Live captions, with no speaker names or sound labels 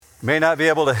You may not be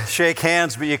able to shake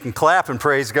hands, but you can clap and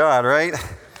praise God, right?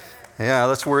 Yeah,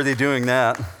 that's worthy doing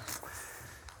that.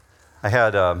 I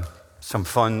had some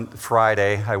fun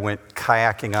Friday. I went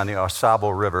kayaking on the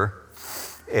Osabo River,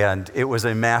 and it was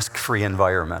a mask-free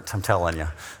environment, I'm telling you.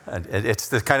 It's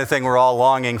the kind of thing we're all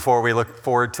longing for. We look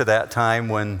forward to that time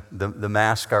when the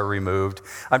masks are removed.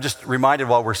 I'm just reminded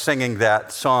while we're singing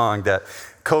that song that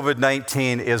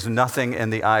COVID-19 is nothing in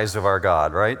the eyes of our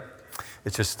God, right?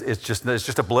 It's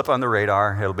just a blip on the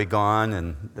radar. It'll be gone,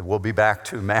 and we'll be back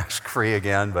to mask-free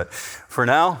again. But for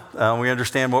now, we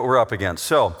understand what we're up against.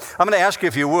 So I'm going to ask you,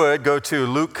 if you would, go to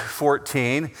Luke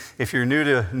 14. If you're new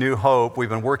to New Hope, we've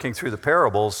been working through the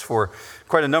parables for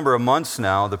quite a number of months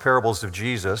now, the parables of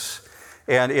Jesus.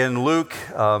 And in Luke,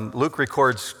 Luke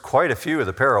records quite a few of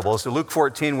the parables. So Luke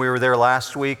 14, we were there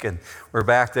last week, and we're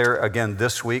back there again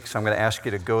this week. So I'm going to ask you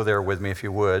to go there with me, if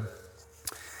you would.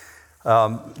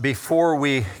 Before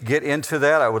we get into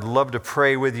that, I would love to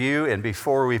pray with you. And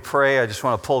before we pray, I just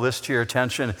want to pull this to your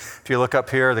attention. If you look up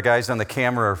here, the guys on the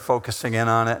camera are focusing in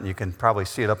on it, and you can probably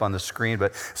see it up on the screen.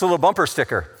 But it's a little bumper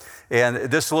sticker. And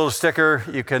this little sticker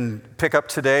you can pick up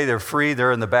today. They're free.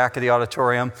 They're in the back of the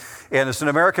auditorium. And it's an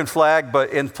American flag, but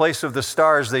in place of the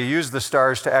stars, they use the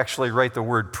stars to actually write the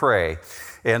word pray.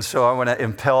 And so I want to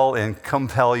impel and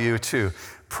compel you to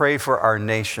pray for our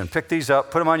nation. Pick these up,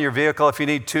 put them on your vehicle. If you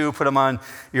need two, put them on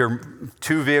your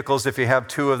two vehicles if you have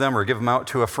two of them, or give them out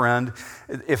to a friend.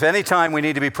 If any time we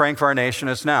need to be praying for our nation,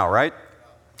 it's now, right?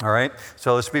 All right,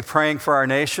 so let's be praying for our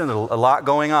nation. A lot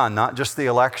going on, not just the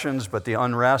elections, but the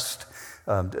unrest,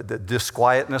 the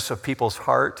disquietness of people's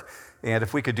heart. And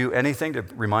if we could do anything to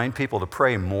remind people to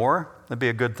pray more, that'd be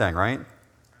a good thing, right?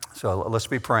 So let's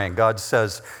be praying. God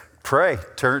says, pray,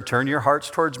 turn your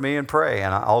hearts towards me and pray,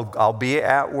 and I'll be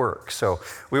at work. So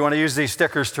we want to use these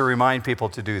stickers to remind people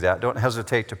to do that. Don't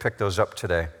hesitate to pick those up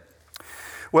today.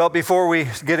 Well, before we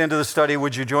get into the study,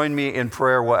 would you join me in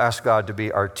prayer? We'll ask God to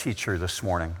be our teacher this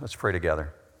morning. Let's pray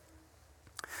together.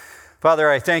 Father,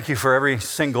 I thank you for every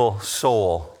single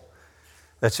soul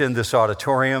that's in this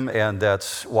auditorium and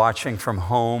that's watching from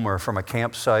home or from a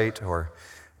campsite or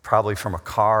probably from a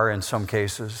car in some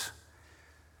cases.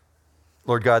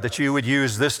 Lord God, that you would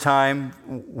use this time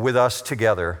with us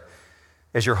together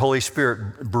as your Holy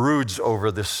Spirit broods over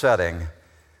this setting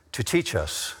to teach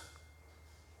us.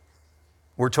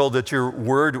 We're told that your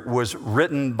word was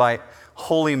written by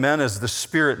holy men as the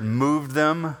Spirit moved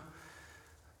them,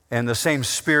 and the same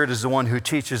Spirit is the one who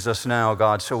teaches us now,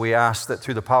 God. So we ask that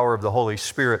through the power of the Holy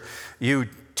Spirit, you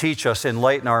teach us,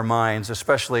 enlighten our minds,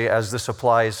 especially as this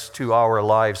applies to our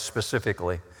lives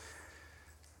specifically.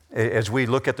 As we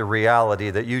look at the reality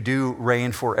that you do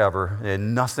reign forever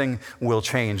and nothing will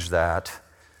change that.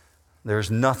 There's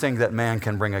nothing that man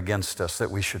can bring against us that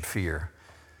we should fear.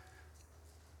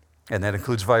 And that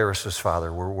includes viruses,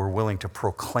 Father. We're willing to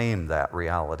proclaim that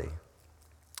reality.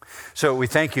 So we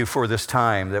thank you for this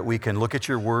time that we can look at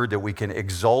your word, that we can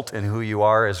exult in who you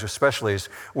are, especially as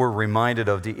we're reminded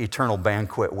of the eternal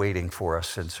banquet waiting for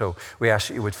us. And so we ask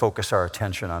that you would focus our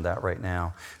attention on that right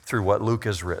now through what Luke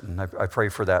has written. I pray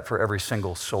for that for every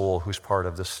single soul who's part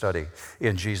of this study.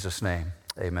 In Jesus' name,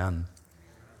 amen.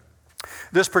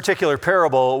 This particular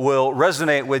parable will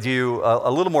resonate with you a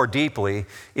little more deeply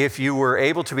if you were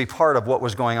able to be part of what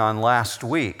was going on last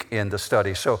week in the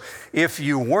study. So if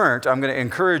you weren't, I'm going to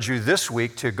encourage you this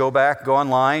week to go back, go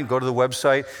online, go to the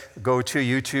website, go to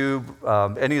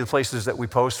YouTube, any of the places that we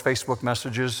post Facebook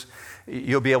messages.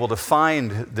 You'll be able to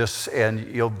find this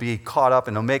and you'll be caught up,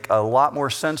 and it'll make a lot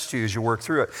more sense to you as you work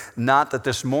through it. Not that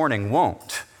this morning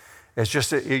won't. It's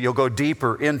just that you'll go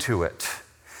deeper into it.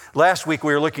 Last week,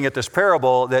 we were looking at this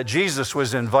parable that Jesus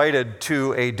was invited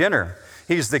to a dinner.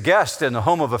 He's the guest in the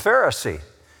home of a Pharisee.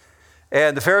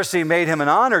 And the Pharisee made him an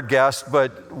honored guest,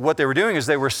 but what they were doing is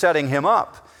they were setting him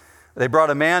up. They brought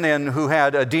a man in who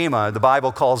had edema. The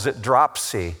Bible calls it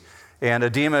dropsy. And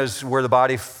edema is where the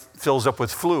body fills up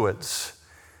with fluids.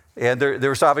 And there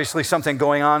was obviously something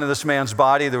going on in this man's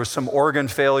body. There was some organ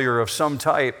failure of some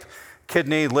type,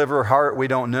 kidney, liver, heart, we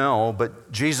don't know,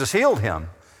 but Jesus healed him.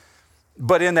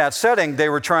 But in that setting, they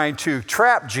were trying to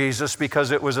trap Jesus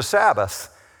because it was a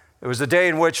Sabbath. It was a day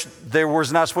in which there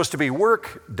was not supposed to be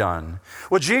work done.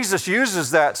 Well, Jesus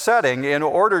uses that setting in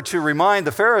order to remind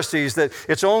the Pharisees that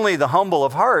it's only the humble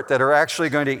of heart that are actually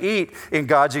going to eat in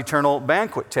God's eternal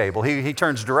banquet table. He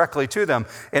turns directly to them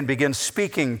and begins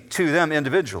speaking to them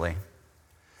individually.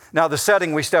 Now, the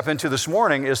setting we step into this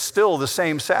morning is still the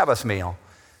same Sabbath meal.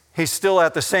 He's still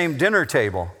at the same dinner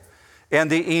table. And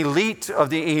the elite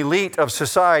of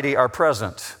society are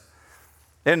present.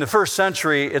 In the first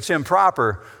century, it's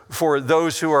improper for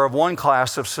those who are of one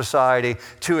class of society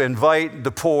to invite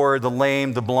the poor, the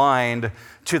lame, the blind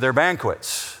to their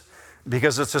banquets,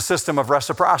 because it's a system of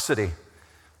reciprocity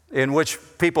in which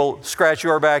people scratch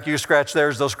your back, you scratch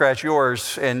theirs, they'll scratch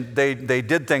yours, and they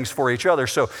did things for each other.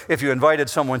 So if you invited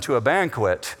someone to a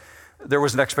banquet, there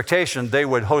was an expectation they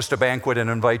would host a banquet and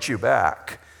invite you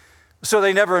back. So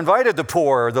they never invited the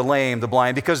poor, the lame, the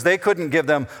blind, because they couldn't give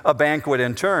them a banquet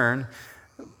in turn.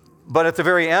 But at the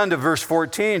very end of verse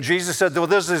 14, Jesus said, well,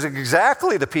 this is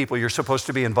exactly the people you're supposed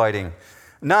to be inviting.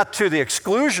 Not to the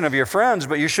exclusion of your friends,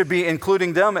 but you should be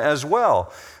including them as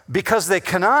well, because they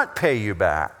cannot pay you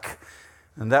back.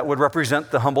 And that would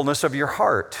represent the humbleness of your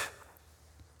heart.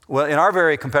 Well, in our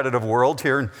very competitive world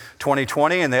here in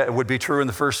 2020, and that would be true in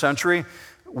the first century,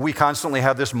 we constantly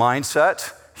have this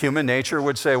mindset. Human nature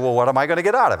would say, well, what am I going to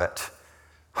get out of it?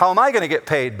 How am I going to get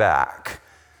paid back?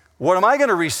 What am I going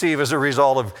to receive as a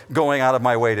result of going out of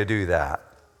my way to do that?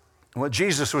 What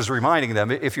Jesus was reminding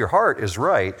them, if your heart is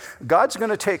right, God's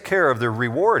going to take care of the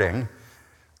rewarding.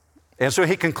 And so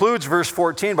he concludes verse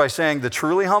 14 by saying the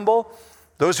truly humble,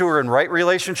 those who are in right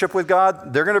relationship with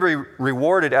God, they're going to be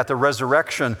rewarded at the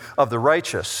resurrection of the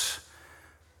righteous.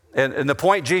 And the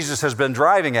point Jesus has been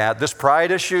driving at, this pride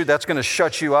issue, that's going to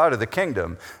shut you out of the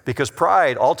kingdom, because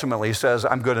pride ultimately says,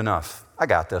 I'm good enough. I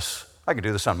got this. I can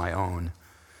do this on my own.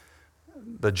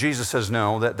 But Jesus says,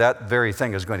 no, that very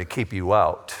thing is going to keep you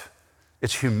out.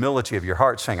 It's humility of your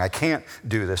heart saying, I can't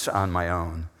do this on my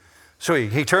own. So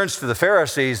he turns to the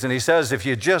Pharisees and he says, if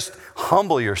you just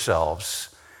humble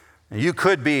yourselves, you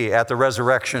could be at the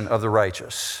resurrection of the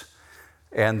righteous.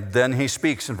 And then he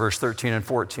speaks in verse 13 and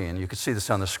 14. You can see this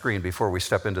on the screen before we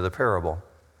step into the parable.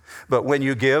 But when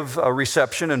you give a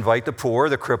reception, invite the poor,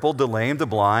 the crippled, the lame, the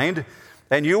blind,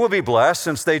 and you will be blessed,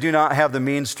 since they do not have the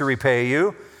means to repay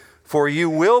you, for you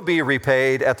will be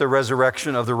repaid at the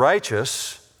resurrection of the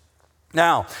righteous.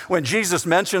 Now, when Jesus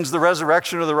mentions the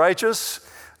resurrection of the righteous,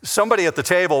 somebody at the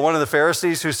table, one of the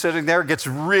Pharisees who's sitting there, gets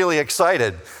really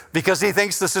excited because he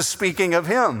thinks this is speaking of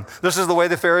him. This is the way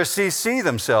the Pharisees see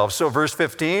themselves. So verse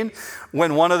 15,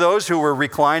 when one of those who were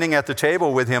reclining at the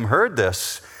table with him heard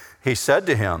this, he said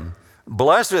to him,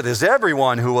 blessed is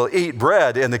everyone who will eat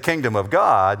bread in the kingdom of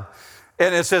God.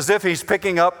 And it's as if he's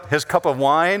picking up his cup of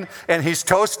wine and he's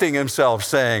toasting himself,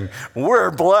 saying,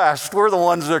 we're blessed. We're the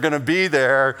ones that are going to be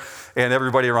there. And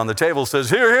everybody around the table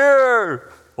says, hear,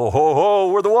 hear. Oh, ho,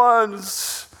 ho, we're the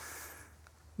ones.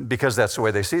 Because that's the way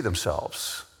they see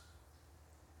themselves.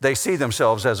 They see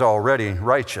themselves as already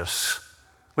righteous.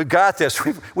 We've got this.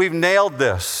 We've nailed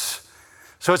this.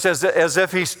 So it's as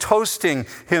if he's toasting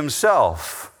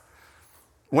himself.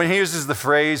 When he uses the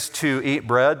phrase to eat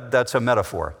bread, that's a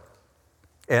metaphor.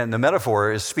 And the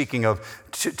metaphor is speaking of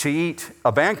to eat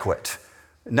a banquet.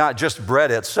 Not just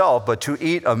bread itself, but to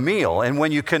eat a meal. And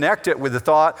when you connect it with the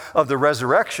thought of the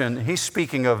resurrection, he's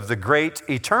speaking of the great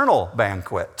eternal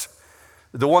banquet,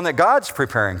 the one that God's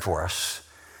preparing for us.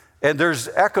 And there's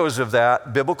echoes of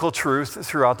that biblical truth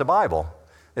throughout the Bible.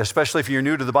 Especially if you're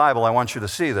new to the Bible, I want you to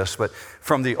see this. But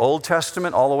from the Old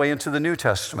Testament all the way into the New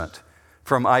Testament,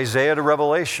 from Isaiah to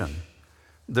Revelation,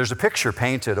 there's a picture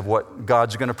painted of what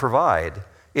God's going to provide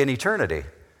in eternity.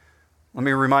 Let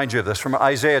me remind you of this. From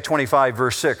Isaiah 25,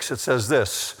 verse 6, it says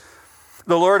this,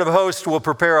 the Lord of hosts will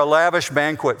prepare a lavish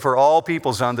banquet for all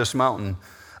peoples on this mountain,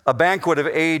 a banquet of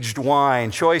aged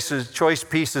wine, choice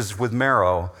pieces with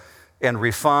marrow, and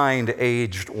refined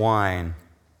aged wine.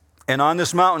 And on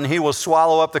this mountain he will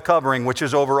swallow up the covering which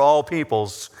is over all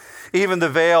peoples, even the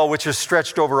veil which is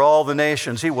stretched over all the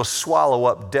nations. He will swallow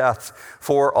up death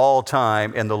for all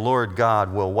time, and the Lord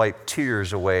God will wipe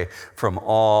tears away from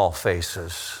all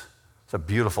faces. It's a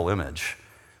beautiful image.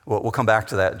 We'll come back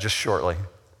to that just shortly.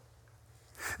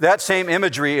 That same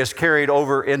imagery is carried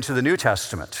over into the New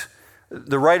Testament.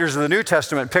 The writers of the New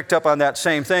Testament picked up on that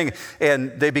same thing,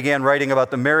 and they began writing about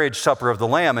the marriage supper of the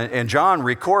Lamb. And John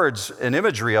records an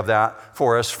imagery of that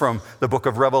for us from the book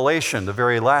of Revelation, the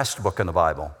very last book in the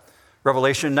Bible.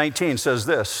 Revelation 19 says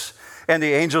this, and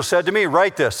the angel said to me,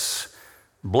 write this,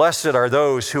 blessed are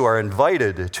those who are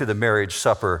invited to the marriage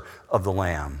supper of the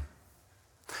Lamb.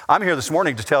 I'm here this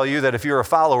morning to tell you that if you're a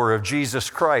follower of Jesus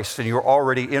Christ and you're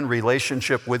already in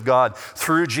relationship with God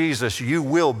through Jesus, you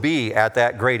will be at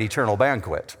that great eternal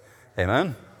banquet.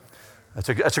 Amen?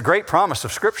 That's a great promise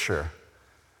of Scripture.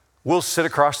 We'll sit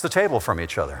across the table from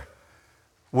each other.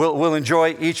 We'll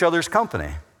enjoy each other's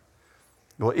company.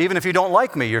 Well, even if you don't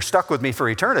like me, you're stuck with me for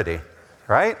eternity,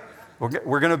 right?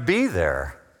 We're going to be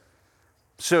there.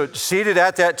 So seated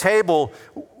at that table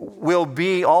will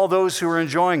be all those who are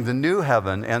enjoying the new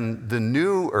heaven and the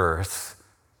new earth.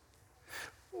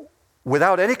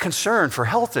 without any concern for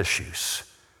health issues,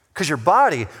 because your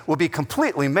body will be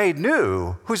completely made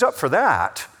new. Who's up for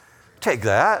that? Take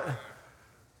that.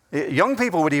 Young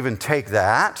people would even take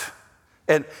that.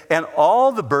 And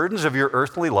all the burdens of your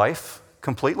earthly life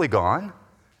completely gone.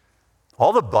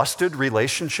 All the busted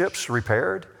relationships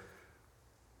repaired.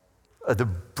 The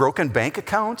broken bank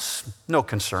accounts, no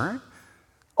concern.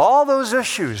 All those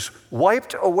issues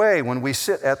wiped away when we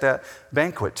sit at that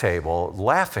banquet table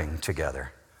laughing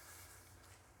together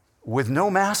with no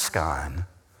mask on.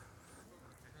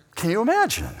 Can you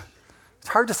imagine? It's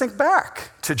hard to think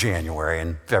back to January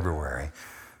and February.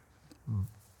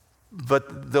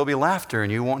 But there'll be laughter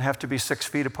and you won't have to be 6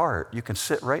 feet apart. You can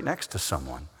sit right next to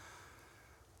someone.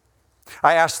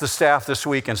 I asked the staff this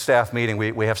week in staff meeting,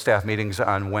 we have staff meetings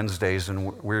on Wednesdays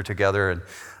and we're together, and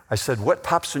I said, what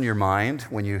pops in your mind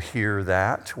when you hear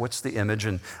that? What's the image?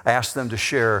 And I asked them to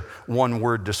share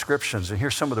one-word descriptions, and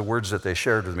here's some of the words that they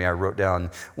shared with me. I wrote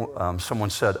down, someone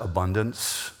said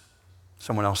abundance,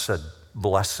 someone else said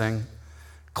blessing,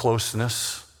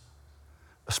 closeness,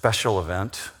 a special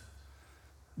event,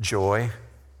 joy,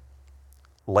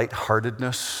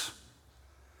 lightheartedness.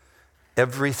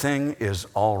 Everything is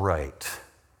all right.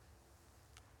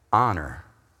 Honor.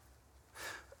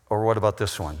 Or what about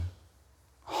this one?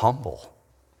 Humble.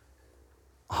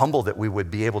 Humble that we would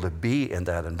be able to be in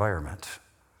that environment.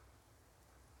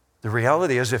 The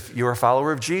reality is, if you're a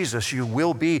follower of Jesus, you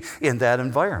will be in that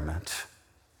environment.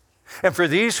 And for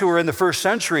these who are in the first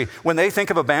century, when they think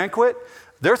of a banquet,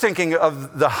 they're thinking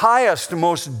of the highest,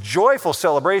 most joyful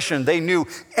celebration they knew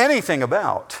anything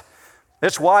about.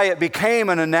 That's why it became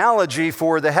an analogy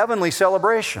for the heavenly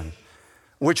celebration,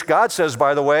 which God says,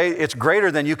 by the way, it's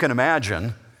greater than you can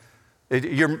imagine.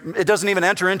 It doesn't even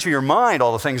enter into your mind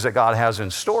all the things that God has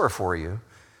in store for you.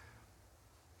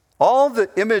 All the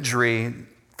imagery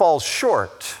falls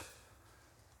short.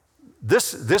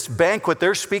 This banquet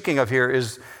they're speaking of here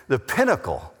is the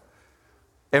pinnacle.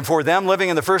 And for them living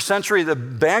in the first century, the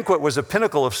banquet was a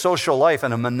pinnacle of social life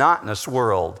in a monotonous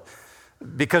world,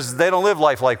 because they don't live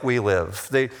life like we live.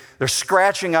 They're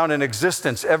scratching out an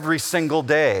existence every single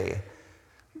day.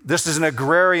 This is an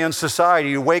agrarian society.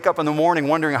 You wake up in the morning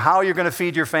wondering how you're going to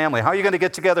feed your family, how you're going to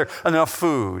get together enough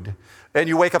food. And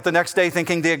you wake up the next day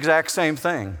thinking the exact same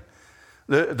thing.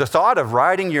 The thought of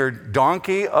riding your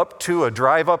donkey up to a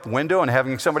drive-up window and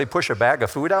having somebody push a bag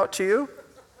of food out to you,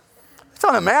 it's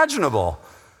unimaginable.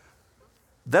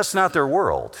 That's not their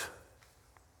world.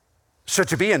 So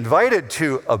to be invited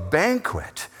to a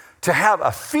banquet, to have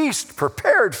a feast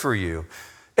prepared for you,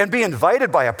 and be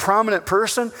invited by a prominent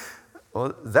person,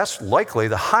 well, that's likely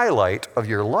the highlight of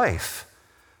your life.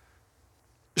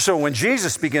 So when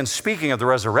Jesus begins speaking of the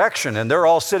resurrection, and they're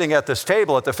all sitting at this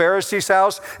table at the Pharisees'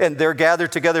 house, and they're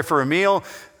gathered together for a meal,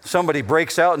 somebody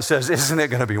breaks out and says, isn't it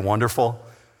going to be wonderful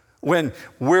when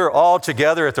we're all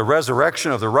together at the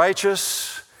resurrection of the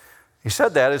righteous? He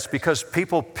said that it's because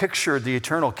people pictured the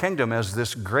eternal kingdom as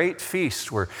this great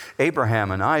feast where Abraham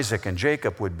and Isaac and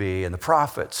Jacob would be, and the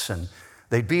prophets, and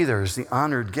they'd be there as the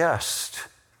honored guest.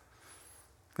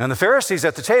 And the Pharisees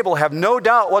at the table have no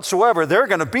doubt whatsoever they're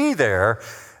going to be there.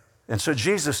 And so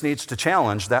Jesus needs to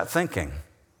challenge that thinking.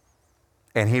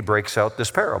 And he breaks out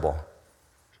this parable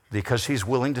because he's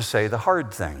willing to say the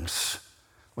hard things.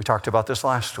 We talked about this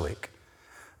last week.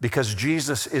 Because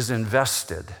Jesus is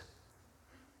invested.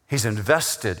 He's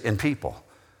invested in people.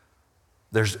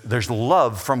 There's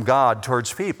love from God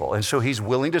towards people. And so he's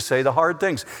willing to say the hard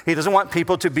things. He doesn't want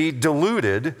people to be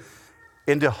deluded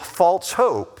into false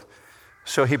hope.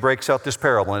 So he breaks out this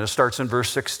parable, and it starts in verse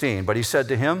 16. But he said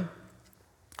to him,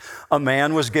 a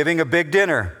man was giving a big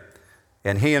dinner,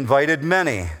 and he invited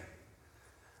many.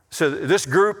 So this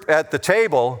group at the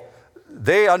table,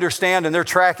 they understand and they're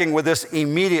tracking with this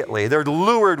immediately. They're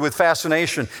lured with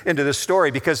fascination into this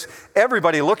story because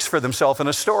everybody looks for themselves in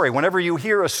a story. Whenever you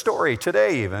hear a story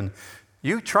today even,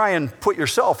 you try and put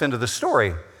yourself into the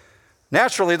story.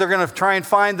 Naturally, they're going to try and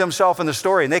find themselves in the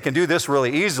story, and they can do this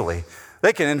really easily.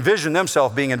 They can envision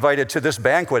themselves being invited to this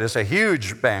banquet. It's a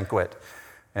huge banquet.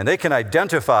 And they can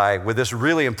identify with this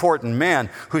really important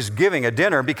man who's giving a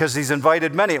dinner because he's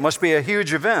invited many. It must be a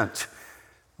huge event.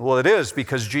 Well, it is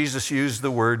because Jesus used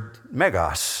the word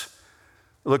megas.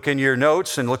 Look in your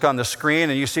notes and look on the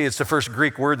screen, and you see it's the first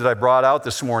Greek word that I brought out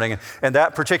this morning. And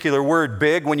that particular word,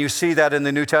 big, when you see that in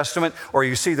the New Testament, or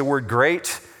you see the word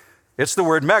great, it's the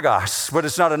word megas, but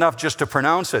it's not enough just to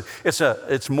pronounce it.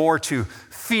 It's more to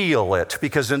feel it,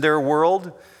 because in their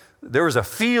world, there is a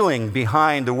feeling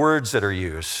behind the words that are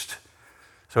used.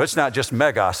 So it's not just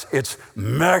megas, it's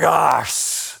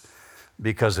megas,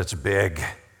 because it's big,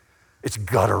 it's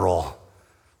guttural,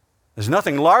 There's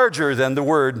nothing larger than the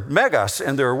word megas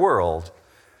in their world.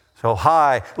 So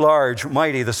high, large,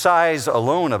 mighty, the size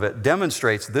alone of it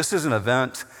demonstrates this is an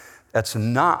event that's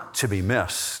not to be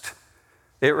missed.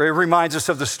 It reminds us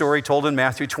of the story told in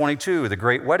Matthew 22, the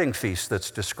great wedding feast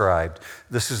that's described.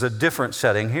 This is a different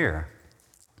setting here.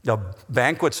 The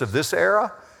banquets of this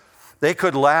era, they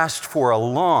could last for a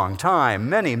long time,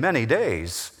 many, many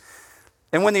days.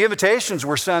 And when the invitations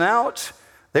were sent out,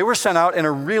 they were sent out in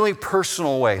a really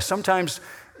personal way. Sometimes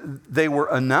they were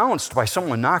announced by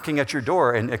someone knocking at your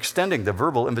door and extending the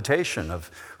verbal invitation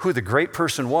of who the great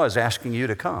person was asking you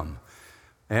to come.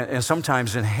 And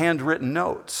sometimes in handwritten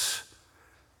notes.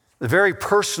 A very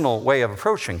personal way of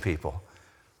approaching people.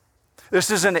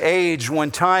 This is an age when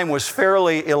time was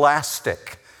fairly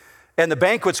elastic. And the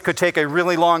banquets could take a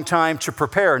really long time to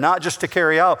prepare, not just to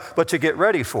carry out, but to get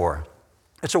ready for.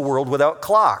 It's a world without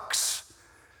clocks.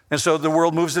 And so the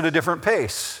world moves at a different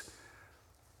pace.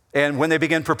 And when they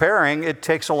begin preparing, it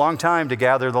takes a long time to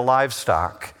gather the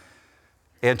livestock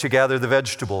and to gather the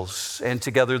vegetables and to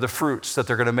gather the fruits that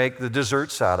they're going to make the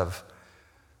desserts out of.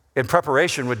 And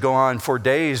preparation would go on for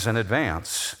days in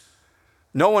advance.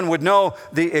 No one would know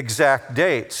the exact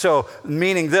date. So,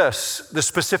 meaning this, the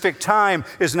specific time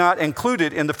is not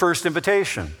included in the first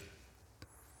invitation.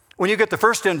 When you get the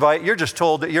first invite, you're just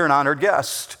told that you're an honored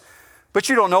guest. But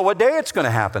you don't know what day it's going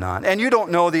to happen on. And you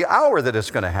don't know the hour that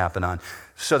it's going to happen on.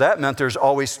 So that meant there's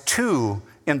always 2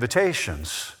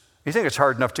 invitations. You think it's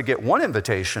hard enough to get one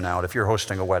invitation out if you're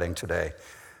hosting a wedding today.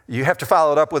 You have to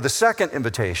follow it up with a second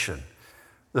invitation.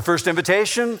 The first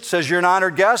invitation says you're an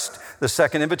honored guest. The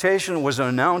second invitation was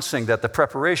announcing that the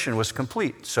preparation was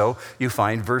complete. So you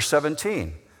find verse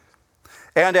 17.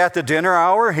 And at the dinner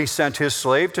hour, he sent his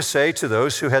slave to say to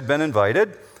those who had been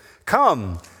invited,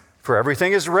 "Come, for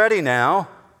everything is ready now."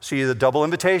 See the double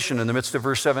invitation in the midst of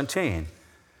verse 17.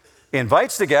 He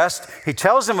invites the guest. He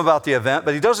tells them about the event,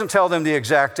 but he doesn't tell them the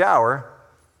exact hour.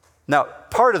 Now,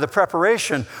 part of the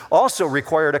preparation also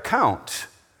required a count.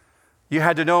 You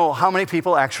had to know how many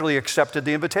people actually accepted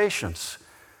the invitations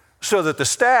so that the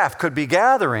staff could be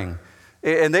gathering.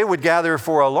 And they would gather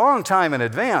for a long time in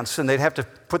advance, and they'd have to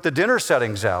put the dinner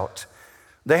settings out.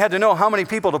 They had to know how many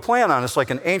people to plan on. It's like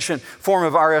an ancient form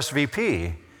of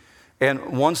RSVP.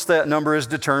 And once that number is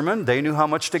determined, they knew how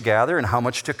much to gather and how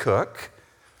much to cook.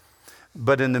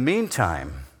 But in the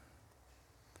meantime,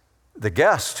 the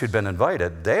guests who'd been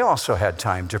invited, they also had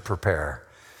time to prepare.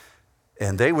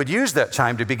 And they would use that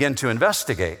time to begin to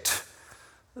investigate.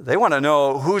 They want to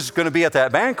know who's going to be at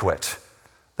that banquet.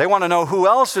 They want to know who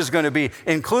else is going to be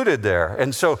included there.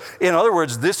 And so, in other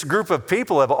words, this group of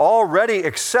people have already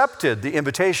accepted the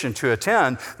invitation to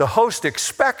attend. The host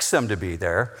expects them to be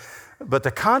there. But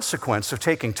the consequence of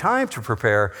taking time to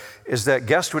prepare is that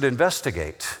guests would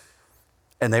investigate.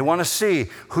 And they want to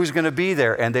see who's going to be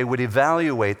there. And they would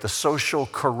evaluate the social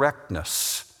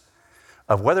correctness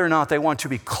of whether or not they want to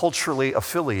be culturally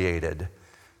affiliated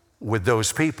with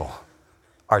those people.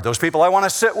 Are those people I want to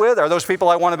sit with? Are those people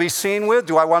I want to be seen with?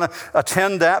 Do I want to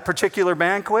attend that particular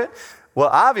banquet? Well,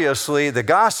 obviously, the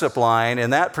gossip line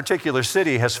in that particular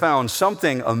city has found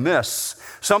something amiss.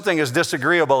 Something is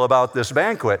disagreeable about this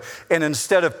banquet. And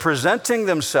instead of presenting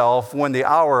themselves when the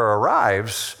hour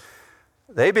arrives,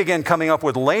 they begin coming up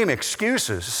with lame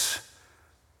excuses,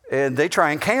 and they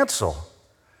try and cancel.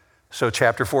 So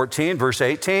chapter 14, verse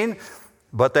 18,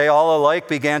 but they all alike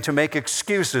began to make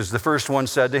excuses. The first one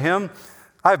said to him,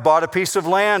 "I've bought a piece of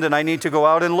land and I need to go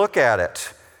out and look at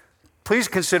it. Please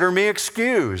consider me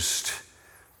excused."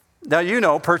 Now, you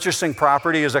know, purchasing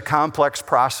property is a complex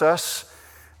process.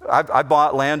 I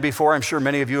bought land before. I'm sure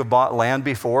many of you have bought land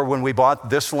before. When we bought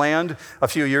this land a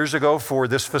few years ago for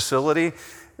this facility,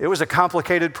 it was a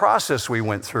complicated process we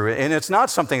went through. And it's not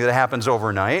something that happens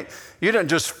overnight. You didn't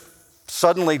just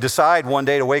suddenly decide one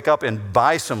day to wake up and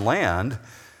buy some land.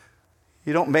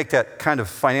 You don't make that kind of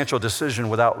financial decision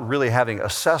without really having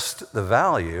assessed the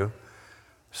value.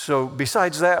 So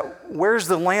besides that, where's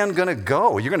the land going to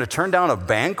go? You're going to turn down a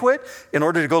banquet in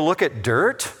order to go look at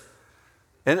dirt?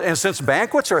 And since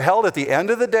banquets are held at the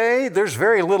end of the day, there's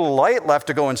very little light left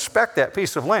to go inspect that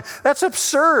piece of land. That's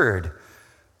absurd.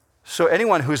 So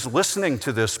anyone who's listening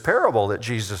to this parable that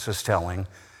Jesus is telling,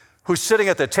 who's sitting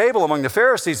at the table among the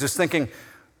Pharisees, is thinking,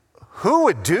 who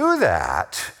would do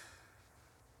that?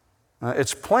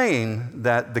 It's plain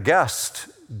that the guests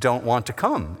don't want to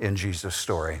come in Jesus'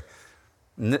 story.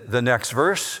 The next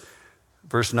verse,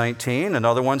 verse 19,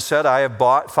 another one said, "I have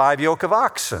bought 5 yoke of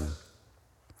oxen,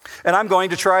 and I'm going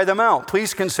to try them out.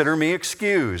 Please consider me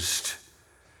excused."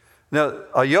 Now,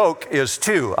 a yoke is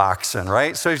 2 oxen,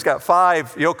 right? So he's got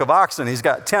 5 yoke of oxen. He's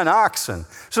got 10 oxen.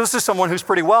 So this is someone who's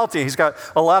pretty wealthy. He's got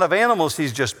a lot of animals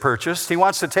he's just purchased. He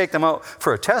wants to take them out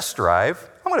for a test drive.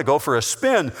 I'm going to go for a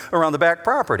spin around the back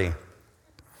property.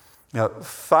 Now,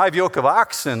 5 yoke of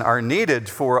oxen are needed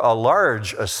for a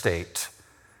large estate,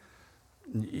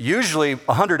 usually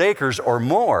 100 acres or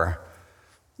more.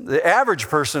 The average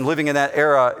person living in that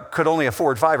era could only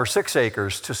afford 5 or 6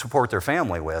 acres to support their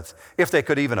family with, if they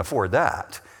could even afford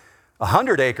that.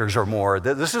 100 acres or more,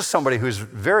 this is somebody who's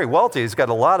very wealthy. He's got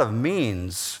a lot of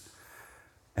means,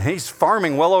 and he's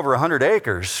farming well over 100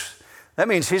 acres. That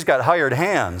means he's got hired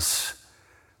hands.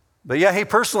 But yeah, he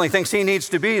personally thinks he needs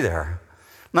to be there.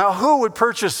 Now, who would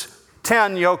purchase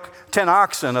 10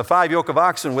 oxen, a 5 yoke of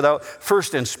oxen, without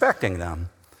first inspecting them?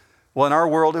 Well, in our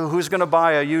world, who's going to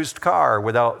buy a used car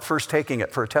without first taking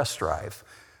it for a test drive?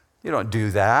 You don't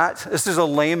do that. This is a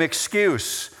lame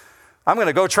excuse. I'm going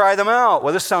to go try them out.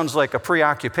 Well, this sounds like a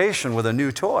preoccupation with a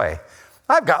new toy.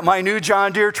 I've got my new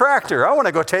John Deere tractor. I want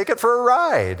to go take it for a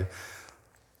ride.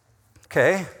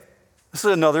 Okay, this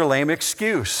is another lame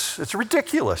excuse. It's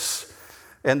ridiculous.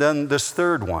 And then this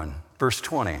third one, verse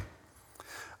 20.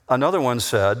 Another one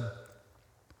said,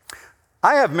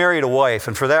 I have married a wife,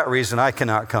 and for that reason, I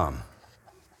cannot come.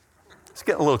 It's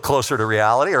getting a little closer to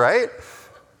reality, right?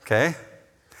 Okay.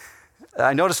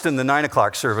 I noticed in the 9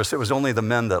 o'clock service, it was only the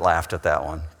men that laughed at that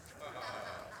one.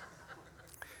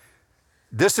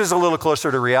 This is a little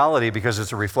closer to reality because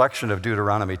it's a reflection of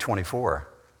Deuteronomy 24.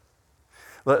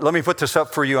 Let me put this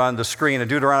up for you on the screen. In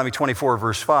Deuteronomy 24,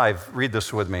 verse 5, read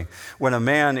this with me. When a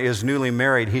man is newly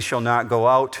married, he shall not go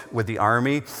out with the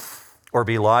army or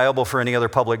be liable for any other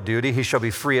public duty. He shall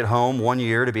be free at home 1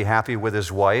 year to be happy with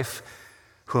his wife,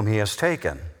 whom he has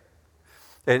taken.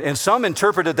 And some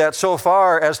interpreted that so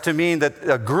far as to mean that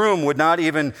a groom would not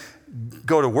even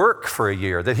go to work for a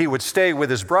year, that he would stay with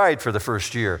his bride for the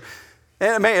first year.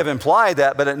 And it may have implied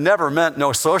that, but it never meant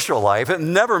no social life. It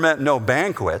never meant no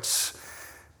banquets.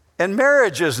 And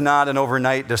marriage is not an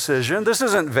overnight decision. This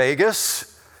isn't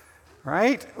Vegas,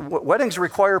 right? Weddings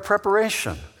require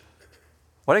preparation.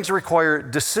 Weddings require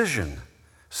decision.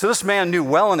 So this man knew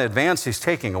well in advance he's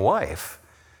taking a wife.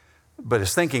 But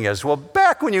his thinking is, well,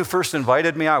 back when you first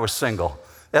invited me, I was single.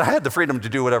 And I had the freedom to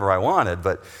do whatever I wanted.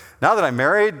 But now that I'm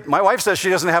married, my wife says she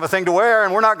doesn't have a thing to wear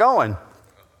and we're not going.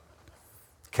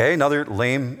 Okay, another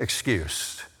lame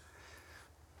excuse.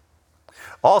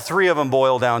 All 3 of them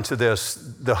boil down to this: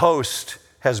 the host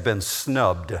has been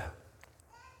snubbed.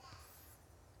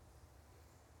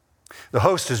 The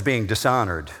host is being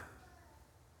dishonored.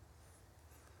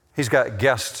 He's got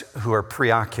guests who are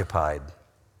preoccupied.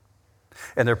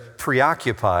 And they're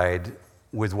preoccupied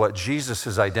with what Jesus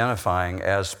is identifying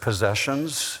as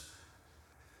possessions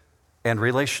and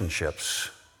relationships.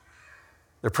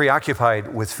 They're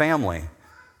preoccupied with family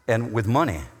and with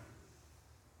money.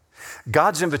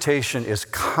 God's invitation is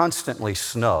constantly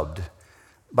snubbed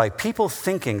by people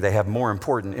thinking they have more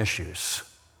important issues.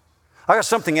 I got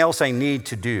something else I need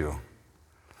to do.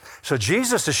 So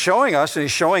Jesus is showing us, and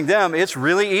he's showing them, it's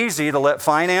really easy to let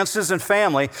finances and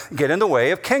family get in the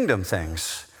way of kingdom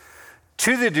things,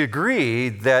 to the degree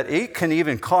that it can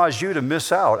even cause you to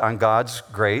miss out on God's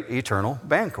great eternal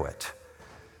banquet.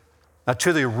 Now,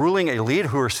 to the ruling elite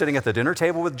who are sitting at the dinner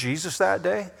table with Jesus that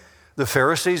day, the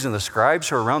Pharisees and the scribes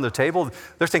who are around the table,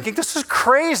 they're thinking, this is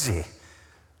crazy.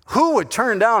 Who would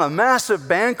turn down a massive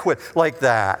banquet like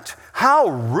that? How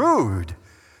rude.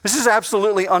 This is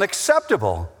absolutely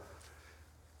unacceptable.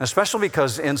 Especially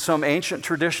because in some ancient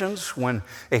traditions, when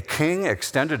a king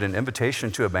extended an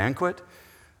invitation to a banquet,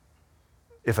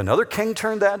 if another king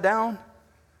turned that down,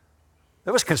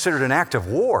 that was considered an act of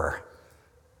war.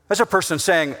 That's a person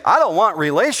saying, I don't want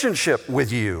relationship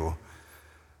with you.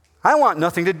 I want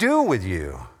nothing to do with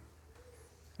you.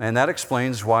 And that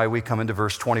explains why we come into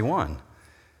verse 21.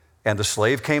 And the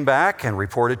slave came back and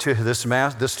reported to this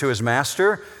to his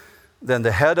master. Then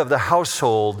the head of the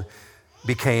household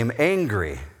became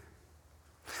angry.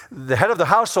 The head of the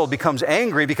household becomes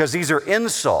angry because these are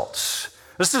insults.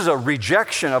 This is a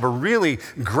rejection of a really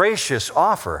gracious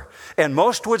offer. And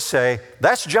most would say,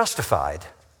 that's justified.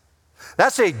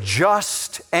 That's a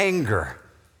just anger.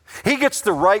 He gets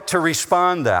the right to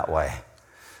respond that way.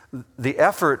 The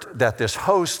effort that this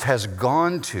host has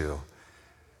gone to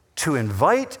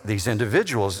invite these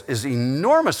individuals is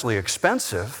enormously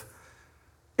expensive.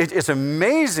 It's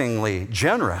amazingly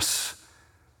generous.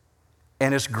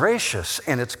 And it's gracious,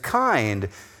 and it's kind,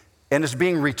 and it's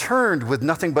being returned with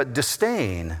nothing but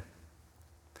disdain.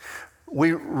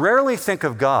 We rarely think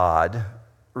of God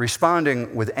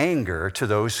responding with anger to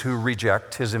those who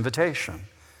reject his invitation.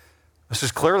 This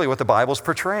is clearly what the Bible's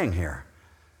portraying here.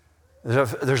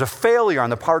 There's a failure on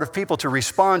the part of people to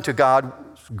respond to God's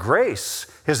grace,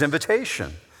 his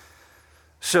invitation.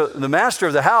 So the master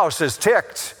of the house is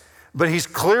ticked, but he's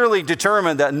clearly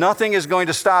determined that nothing is going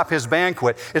to stop his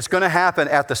banquet. It's going to happen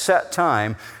at the set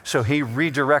time, so he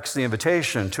redirects the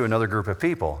invitation to another group of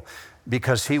people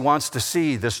because he wants to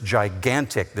see this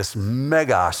gigantic, this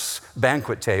megas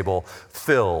banquet table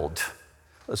filled.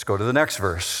 Let's go to the next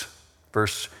verse.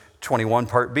 Verse 21,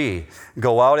 part B.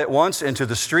 Go out at once into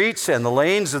the streets and the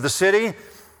lanes of the city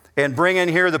and bring in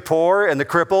here the poor and the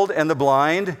crippled and the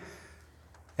blind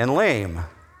and lame.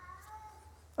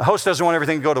 A host doesn't want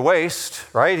everything to go to waste,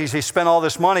 right? He spent all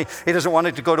this money. He doesn't want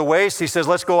it to go to waste. He says,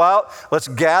 let's go out. Let's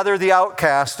gather the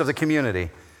outcast of the community.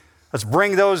 Let's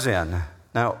bring those in.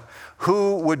 Now,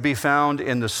 who would be found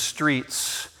in the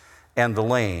streets and the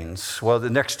lanes? Well,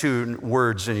 the next two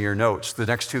words in your notes, the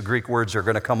next two Greek words are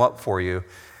going to come up for you.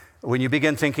 When you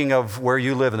begin thinking of where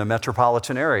you live in the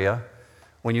metropolitan area,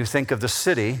 when you think of the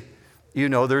city, you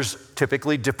know there's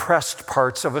typically depressed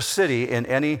parts of a city in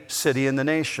any city in the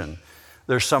nation.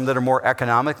 There's some that are more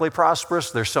economically prosperous.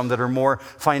 There's some that are more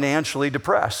financially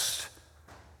depressed.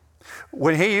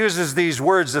 When he uses these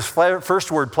words, this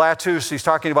first word, platus, he's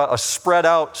talking about a spread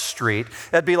out street.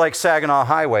 That'd be like Saginaw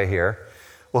Highway here.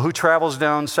 Well, who travels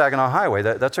down Saginaw Highway?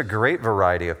 That's a great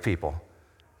variety of people.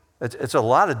 It's a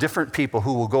lot of different people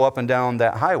who will go up and down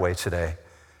that highway today.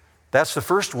 That's the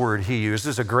first word he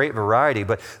uses, a great variety.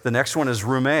 But the next one is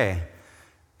rume.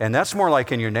 And that's more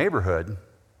like in your neighborhood.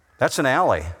 That's an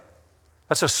alley.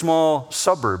 That's a small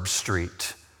suburb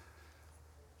street.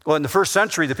 Well, in the first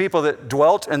century, the people that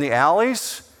dwelt in the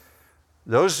alleys,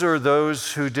 those are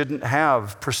those who didn't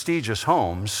have prestigious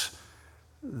homes.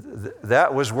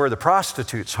 That was where the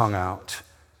prostitutes hung out.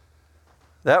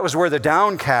 That was where the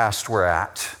downcast were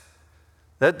at.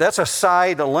 That's a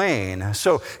side lane.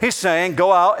 So he's saying,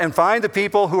 go out and find the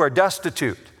people who are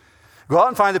destitute. Go out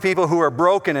and find the people who are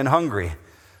broken and hungry.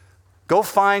 Go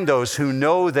find those who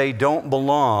know they don't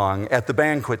belong at the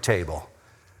banquet table.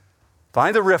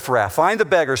 Find the riffraff, find the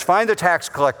beggars, find the tax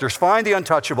collectors, find the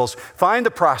untouchables, find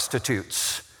the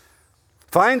prostitutes,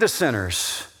 find the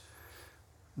sinners,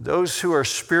 those who are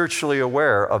spiritually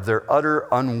aware of their utter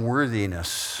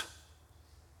unworthiness.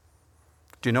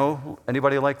 Do you know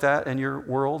anybody like that in your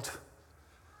world?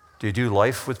 Do you do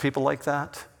life with people like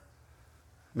that?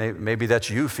 Maybe that's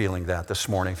you feeling that this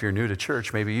morning. If you're new to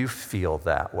church, maybe you feel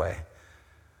that way,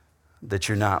 that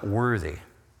you're not worthy,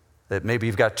 that maybe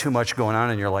you've got too much going on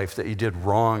in your life that you did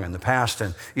wrong in the past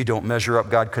and you don't measure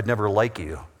up. God could never like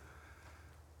you.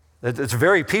 It's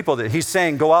very people that he's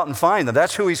saying, go out and find them.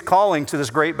 That's who he's calling to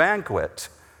this great banquet.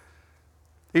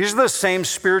 These are the same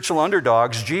spiritual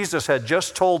underdogs Jesus had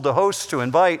just told the hosts to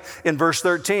invite in verse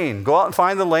 13. Go out and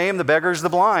find the lame, the beggars, the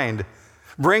blind.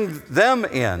 Bring them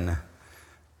in.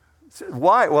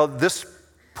 Why? Well, this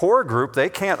poor group, they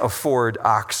can't afford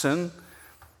oxen.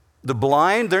 The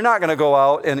blind, they're not going to go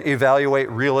out and evaluate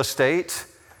real estate.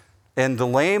 And the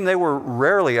lame, they were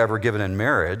rarely ever given in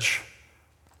marriage.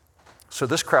 So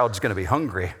this crowd's going to be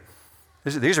hungry.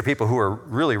 These are people who are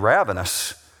really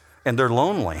ravenous, and they're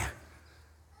lonely.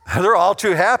 They're all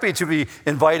too happy to be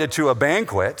invited to a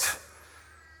banquet.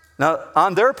 Now,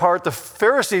 on their part, the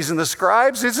Pharisees and the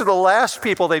scribes, these are the last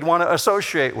people they'd want to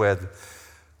associate with.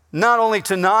 Not only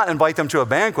to not invite them to a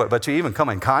banquet, but to even come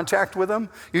in contact with them.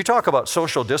 You talk about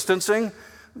social distancing,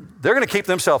 they're going to keep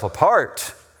themselves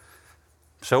apart.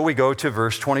 So we go to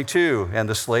verse 22, and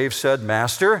the slave said,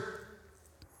 Master,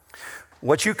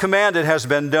 what you commanded has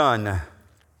been done,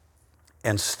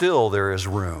 and still there is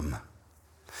room.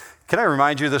 Can I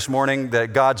remind you this morning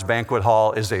that God's banquet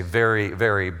hall is a very,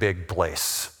 very big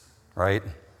place, right?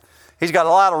 He's got a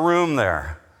lot of room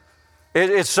there.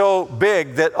 It's so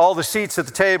big that all the seats at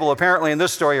the table, apparently in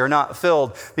this story, are not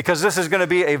filled because this is going to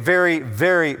be a very,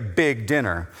 very big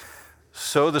dinner.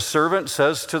 So the servant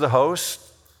says to the host,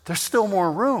 there's still more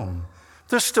room.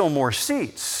 There's still more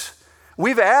seats.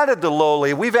 We've added the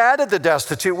lowly. We've added the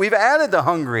destitute. We've added the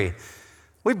hungry.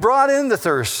 We brought in the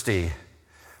thirsty.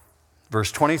 Verse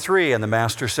 23, and the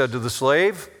master said to the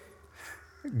slave,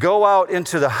 go out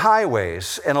into the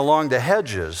highways and along the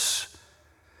hedges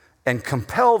and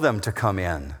compel them to come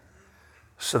in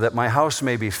so that my house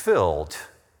may be filled.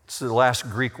 It's the last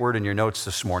Greek word in your notes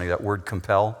this morning, that word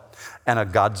compel,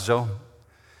 anagadzo.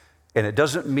 And it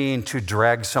doesn't mean to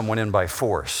drag someone in by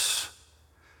force.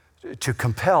 To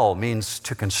compel means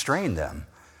to constrain them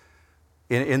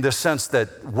in the sense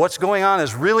that what's going on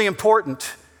is really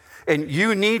important and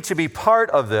you need to be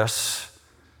part of this.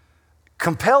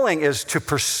 Compelling is to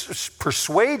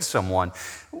persuade someone.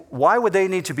 Why would they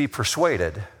need to be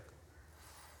persuaded?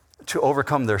 to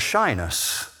overcome their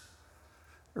shyness.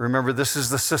 Remember, this is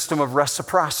the system of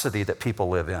reciprocity that people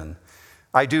live in.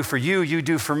 I do for you, you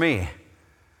do for me.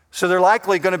 So they're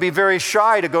likely going to be very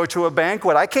shy to go to a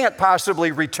banquet. I can't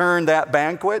possibly return that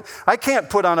banquet. I can't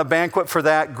put on a banquet for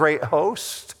that great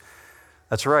host.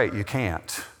 That's right, you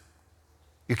can't.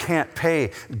 You can't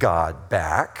pay God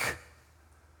back.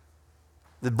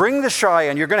 Bring the shy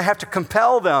in. You're going to have to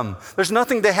compel them. There's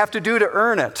nothing they have to do to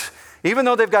earn it, even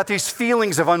though they've got these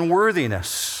feelings of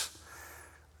unworthiness,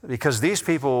 because these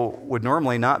people would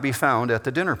normally not be found at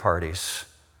the dinner parties.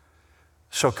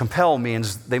 So compel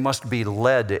means they must be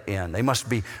led in. They must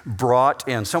be brought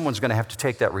in. Someone's going to have to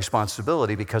take that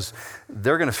responsibility because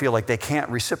they're going to feel like they can't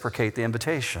reciprocate the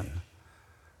invitation.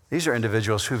 These are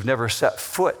individuals who've never set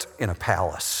foot in a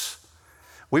palace.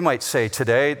 We might say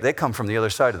today they come from the other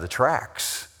side of the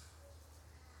tracks.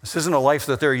 This isn't a life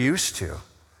that they're used to.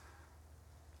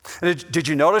 And did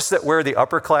you notice that where the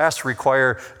upper class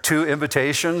require 2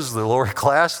 invitations, the lower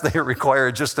class, they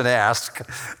require just an ask?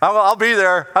 I'll be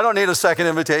there. I don't need a second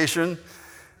invitation.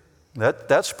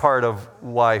 That's part of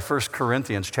why 1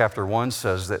 Corinthians chapter 1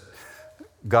 says that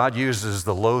God uses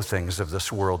the low things of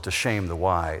this world to shame the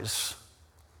wise.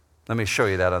 Let me show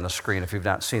you that on the screen if you've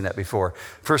not seen that before.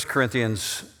 1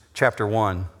 Corinthians chapter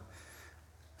 1.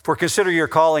 For consider your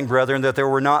calling, brethren, that there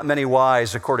were not many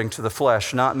wise according to the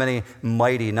flesh, not many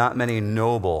mighty, not many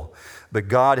noble. But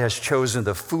God has chosen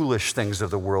the foolish things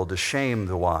of the world to shame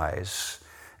the wise.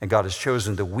 And God has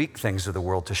chosen the weak things of the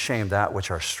world to shame that which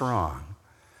are strong.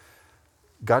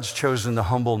 God's chosen the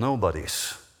humble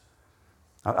nobodies.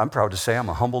 I'm proud to say I'm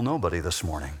a humble nobody this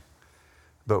morning.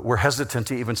 But we're hesitant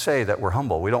to even say that we're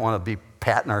humble. We don't want to be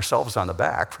patting ourselves on the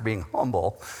back for being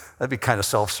humble. That'd be kind of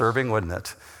self-serving, wouldn't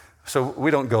it? So we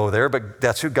don't go there, but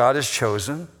that's who God has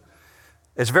chosen.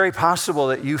 It's very possible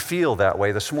that you feel that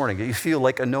way this morning, that you feel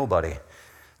like a nobody.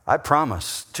 I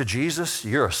promise, to Jesus,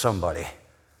 you're a somebody.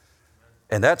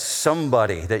 And that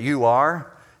somebody that you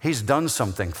are, he's done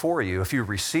something for you if you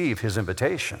receive his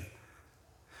invitation.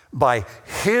 By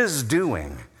his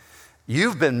doing,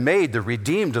 you've been made the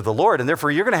redeemed of the Lord, and therefore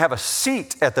you're going to have a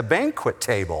seat at the banquet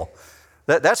table.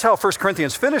 That's how 1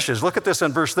 Corinthians finishes. Look at this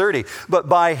in verse 30. But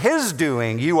by his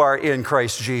doing you are in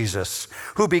Christ Jesus,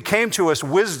 who became to us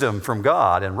wisdom from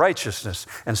God and righteousness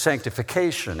and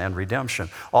sanctification and redemption.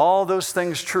 All those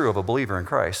things true of a believer in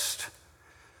Christ.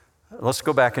 Let's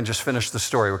go back and just finish the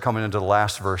story. We're coming into the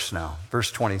last verse now.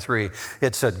 Verse 23.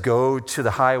 It said, go to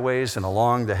the highways and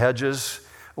along the hedges.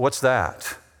 What's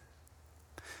that?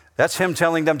 That's him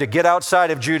telling them to get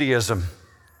outside of Judaism.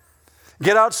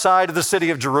 Get outside of the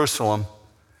city of Jerusalem.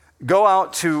 Go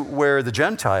out to where the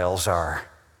Gentiles are.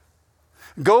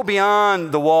 Go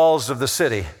beyond the walls of the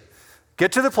city.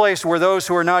 Get to the place where those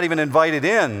who are not even invited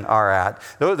in are at.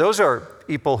 Those are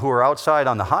people who are outside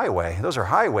on the highway. Those are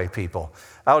highway people,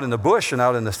 out in the bush and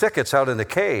out in the thickets, out in the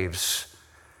caves.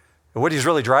 What he's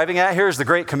really driving at here is the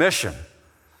Great Commission.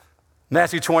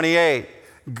 Matthew 28.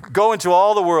 Go into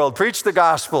all the world, preach the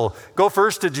gospel. Go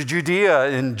first to Judea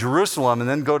and Jerusalem, and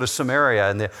then go to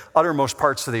Samaria and the uttermost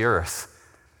parts of the earth.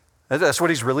 That's what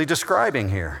he's really describing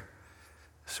here.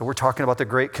 So we're talking about the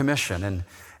Great Commission.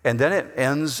 And then it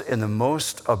ends in the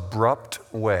most abrupt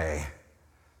way.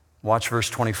 Watch verse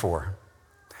 24.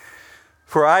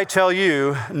 For I tell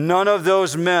you, none of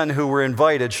those men who were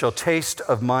invited shall taste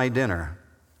of my dinner.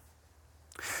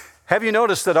 Have you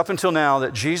noticed that up until now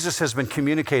that Jesus has been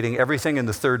communicating everything in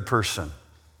the third person?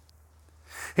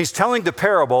 He's telling the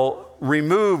parable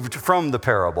removed from the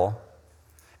parable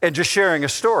and just sharing a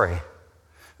story.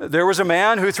 There was a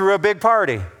man who threw a big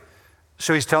party,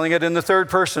 so he's telling it in the third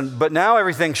person. But now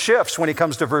everything shifts when he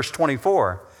comes to verse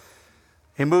 24.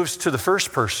 He moves to the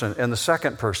first person and the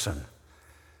second person,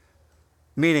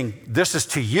 meaning this is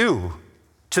to you,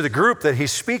 to the group that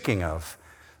he's speaking of.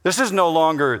 This is no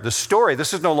longer the story.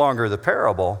 This is no longer the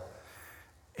parable.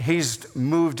 He's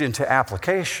moved into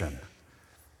application.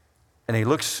 And he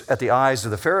looks at the eyes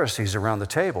of the Pharisees around the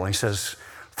table and he says,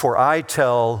 for I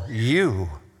tell you,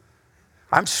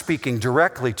 I'm speaking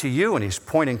directly to you, and he's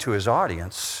pointing to his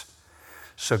audience.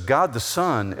 So God the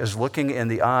Son is looking in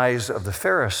the eyes of the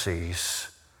Pharisees.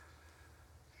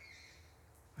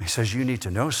 He says, you need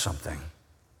to know something.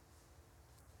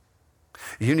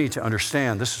 You need to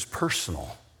understand this is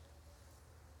personal.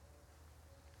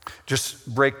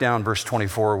 Just break down verse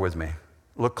 24 with me.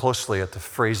 Look closely at the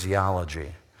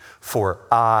phraseology. For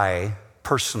I,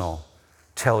 personal,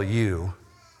 tell you,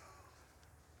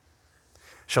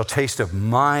 shall taste of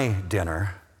my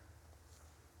dinner.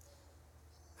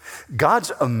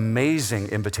 God's amazing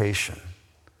invitation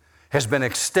has been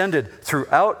extended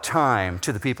throughout time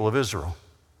to the people of Israel.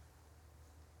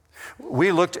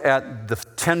 We looked at the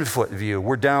 10-foot view.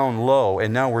 We're down low,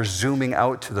 and now we're zooming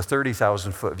out to the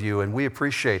 30,000-foot view, and we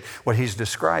appreciate what he's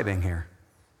describing here.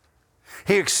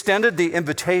 He extended the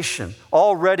invitation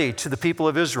already to the people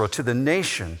of Israel, to the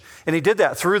nation, and he did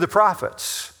that through the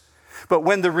prophets. But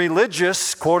when the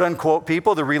religious, quote-unquote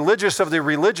people, the religious of the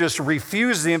religious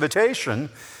refuse the invitation,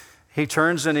 he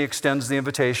turns and he extends the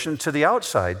invitation to the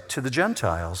outside, to the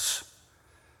Gentiles.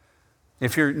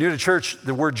 If you're new to church,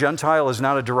 the word Gentile is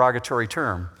not a derogatory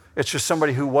term. It's just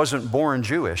somebody who wasn't born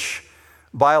Jewish.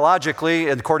 Biologically,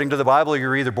 according to the Bible,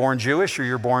 you're either born Jewish or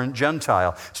you're born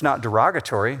Gentile. It's not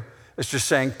derogatory. It's just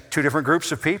saying two different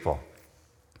groups of people.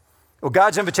 Well,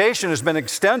 God's invitation has been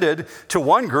extended to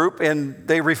one group and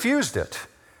they refused it.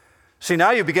 See, now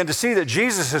you begin to see that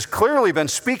Jesus has clearly been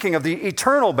speaking of the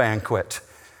eternal banquet.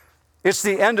 It's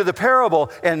the end of the parable,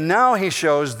 and now he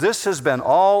shows this has been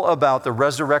all about the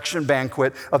resurrection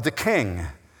banquet of the King.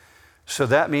 So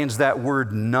that means that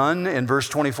word none in verse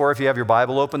 24, if you have your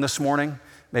Bible open this morning,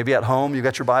 maybe at home you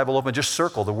got your Bible open, just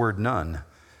circle the word none.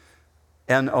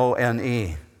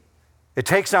 N-O-N-E. It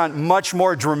takes on much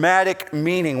more dramatic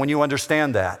meaning when you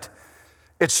understand that.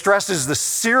 It stresses the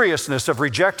seriousness of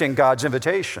rejecting God's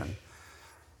invitation.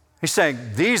 He's saying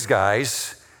these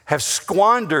guys have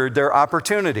squandered their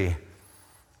opportunity.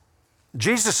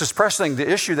 Jesus is pressing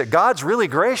the issue that God's really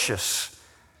gracious,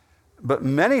 but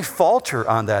many falter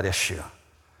on that issue.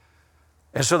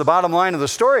 And so the bottom line of the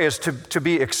story is to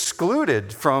be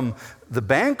excluded from the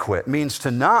banquet means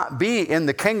to not be in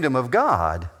the kingdom of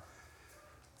God.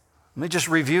 Let me just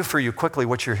review for you quickly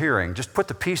what you're hearing. Just put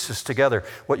the pieces together,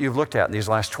 what you've looked at in these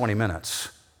last 20 minutes.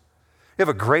 You have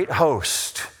a great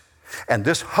host, and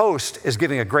this host is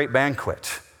giving a great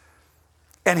banquet.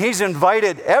 And he's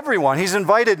invited everyone. He's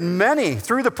invited many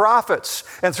through the prophets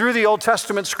and through the Old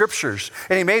Testament scriptures.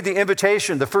 And he made the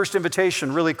invitation, the first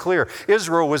invitation, really clear.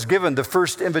 Israel was given the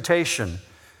first invitation.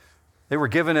 They were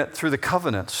given it through the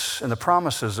covenants and the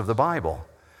promises of the Bible.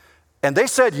 And they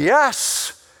said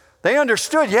yes. They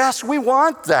understood, yes, we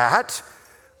want that.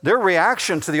 Their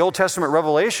reaction to the Old Testament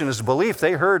revelation is belief.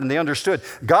 They heard and they understood.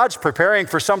 God's preparing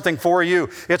for something for you.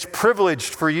 It's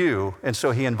privileged for you. And so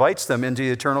he invites them into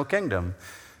the eternal kingdom.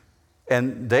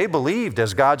 And they believed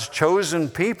as God's chosen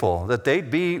people that they'd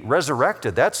be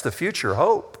resurrected. That's the future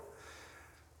hope.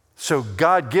 So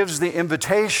God gives the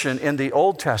invitation in the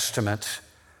Old Testament,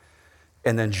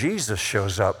 and then Jesus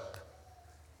shows up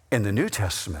in the New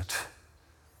Testament.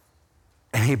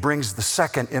 And he brings the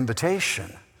second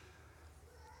invitation.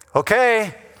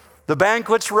 Okay, the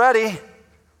banquet's ready.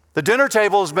 The dinner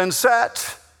table has been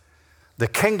set. The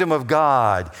kingdom of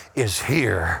God is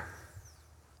here.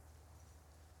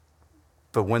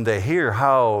 But when they hear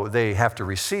how they have to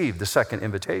receive the second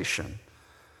invitation,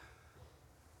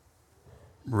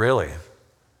 really,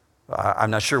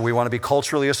 I'm not sure we want to be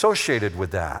culturally associated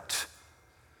with that.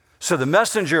 So the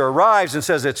messenger arrives and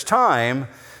says it's time,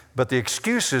 but the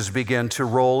excuses begin to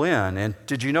roll in. And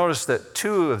did you notice that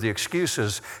two of the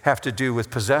excuses have to do with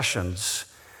possessions,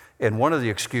 and one of the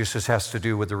excuses has to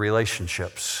do with the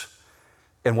relationships?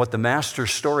 And what the master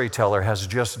storyteller has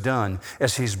just done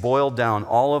is he's boiled down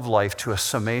all of life to a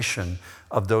summation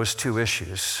of those two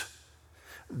issues.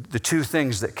 The two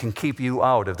things that can keep you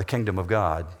out of the kingdom of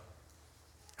God: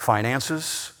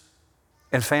 finances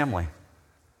and family,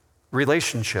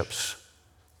 relationships.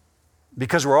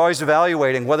 Because we're always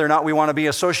evaluating whether or not we want to be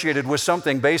associated with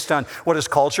something based on what does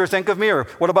culture think of me, or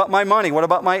what about my money, what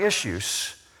about my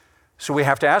issues? So we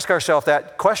have to ask ourselves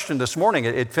that question this morning.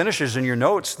 It finishes in your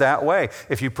notes that way.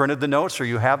 If you printed the notes or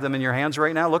you have them in your hands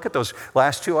right now, look at those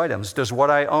last two items. Does what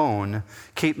I own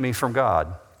keep me from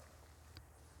God?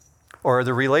 Or are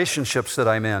the relationships that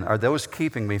I'm in, are those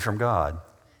keeping me from God?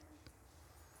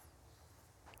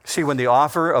 See, when the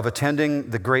offer of attending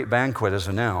the great banquet is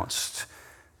announced,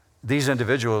 these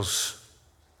individuals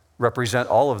represent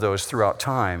all of those throughout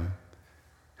time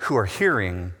who are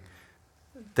hearing.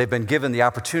 They've been given the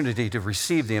opportunity to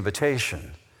receive the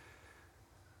invitation.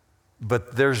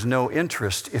 But there's no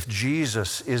interest if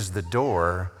Jesus is the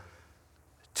door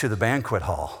to the banquet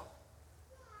hall.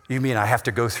 You mean I have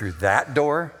to go through that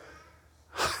door?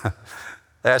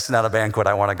 That's not a banquet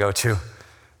I want to go to.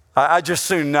 I just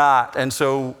soon not. And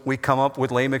so we come up with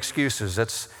lame excuses.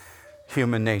 That's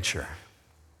human nature.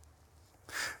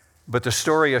 But the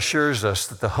story assures us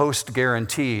that the host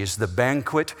guarantees the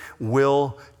banquet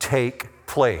will take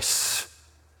place.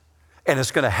 And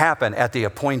it's going to happen at the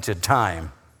appointed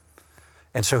time.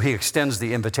 And so he extends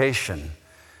the invitation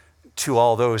to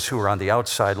all those who are on the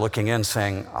outside looking in,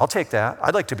 saying, I'll take that.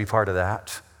 I'd like to be part of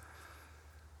that.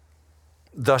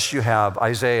 Thus you have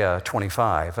Isaiah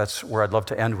 25. That's where I'd love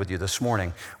to end with you this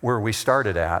morning, where we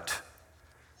started at.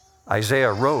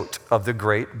 Isaiah wrote of the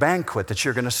great banquet that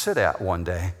you're going to sit at one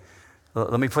day.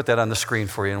 Let me put that on the screen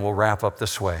for you, and we'll wrap up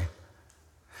this way.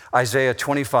 Isaiah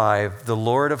 25, the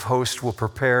Lord of hosts will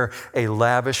prepare a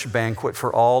lavish banquet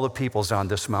for all the peoples on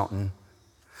this mountain.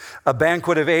 A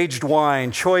banquet of aged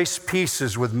wine, choice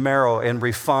pieces with marrow and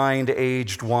refined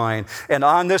aged wine. And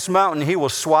on this mountain he will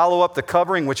swallow up the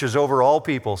covering which is over all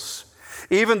peoples,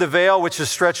 even the veil which is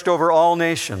stretched over all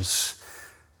nations.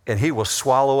 And he will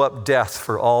swallow up death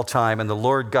for all time. And the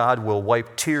Lord God will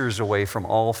wipe tears away from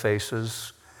all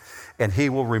faces. And he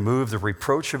will remove the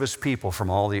reproach of his people from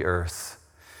all the earth.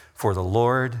 For the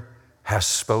Lord has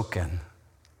spoken.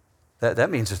 That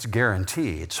means it's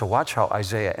guaranteed. So watch how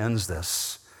Isaiah ends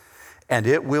this. And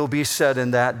it will be said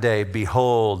in that day,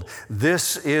 behold,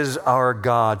 this is our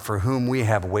God for whom we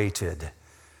have waited,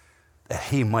 that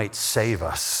he might save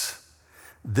us.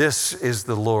 This is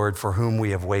the Lord for whom we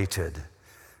have waited.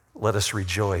 Let us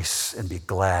rejoice and be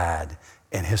glad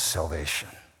in his salvation.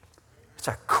 It's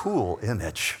a cool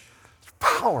image. It's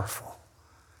powerful.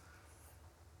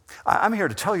 I'm here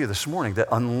to tell you this morning that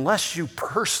unless you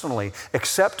personally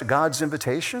accept God's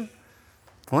invitation,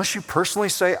 unless you personally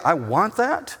say, I want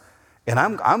that, and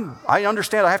I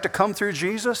understand I have to come through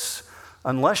Jesus,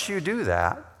 unless you do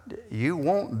that, you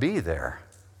won't be there.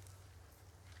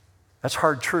 That's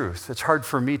hard truth. It's hard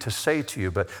for me to say to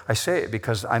you, but I say it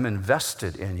because I'm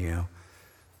invested in you.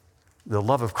 The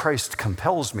love of Christ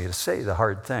compels me to say the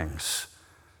hard things.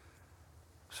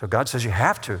 So God says you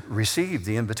have to receive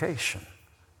the invitation.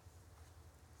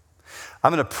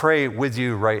 I'm going to pray with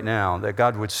you right now that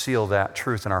God would seal that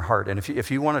truth in our heart. And if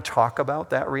you want to talk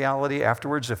about that reality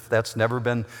afterwards, if that's never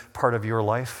been part of your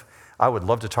life, I would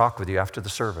love to talk with you after the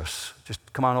service. Just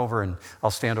come on over and I'll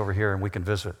stand over here and we can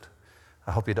visit.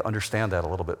 I hope you to understand that a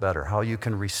little bit better, how you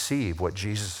can receive what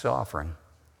Jesus is offering.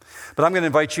 But I'm going to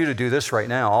invite you to do this right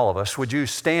now, all of us. Would you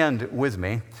stand with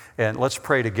me and let's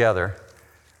pray together.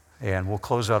 And we'll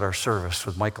close out our service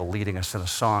with Michael leading us in a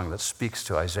song that speaks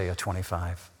to Isaiah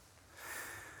 25.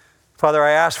 Father,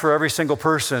 I ask for every single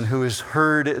person who has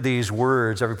heard these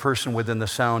words, every person within the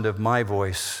sound of my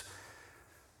voice,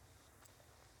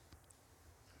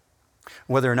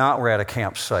 whether or not we're at a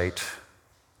campsite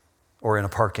or in a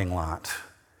parking lot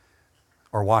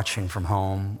or watching from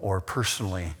home or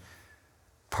personally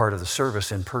part of the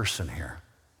service in person here.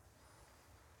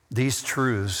 These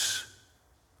truths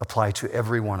apply to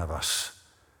every one of us.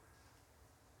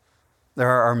 There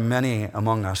are many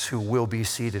among us who will be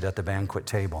seated at the banquet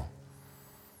table.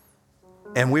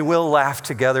 And we will laugh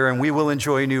together and we will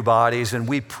enjoy new bodies, and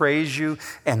we praise you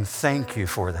and thank you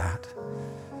for that.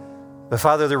 But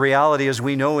Father, the reality is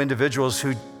we know individuals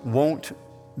who won't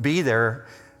be there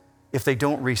if they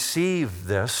don't receive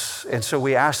this. And so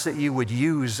we ask that you would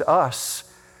use us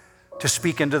to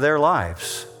speak into their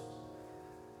lives.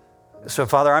 So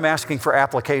Father, I'm asking for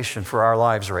application for our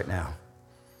lives right now.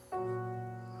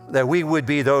 That we would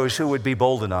be those who would be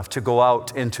bold enough to go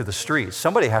out into the streets.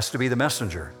 Somebody has to be the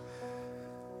messenger.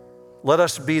 Let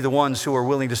us be the ones who are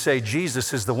willing to say,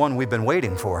 Jesus is the one we've been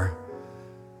waiting for.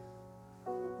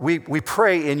 We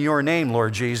pray in your name,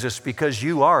 Lord Jesus, because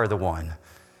you are the one.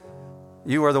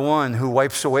 You are the one who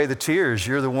wipes away the tears.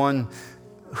 You're the one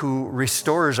who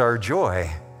restores our joy.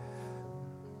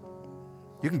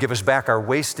 You can give us back our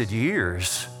wasted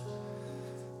years.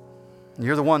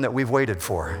 You're the one that we've waited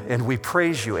for. And we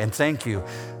praise you and thank you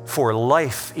for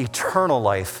life, eternal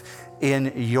life,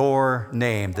 in your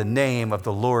name, the name of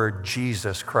the Lord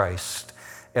Jesus Christ.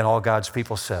 And all God's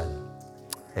people said,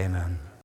 amen.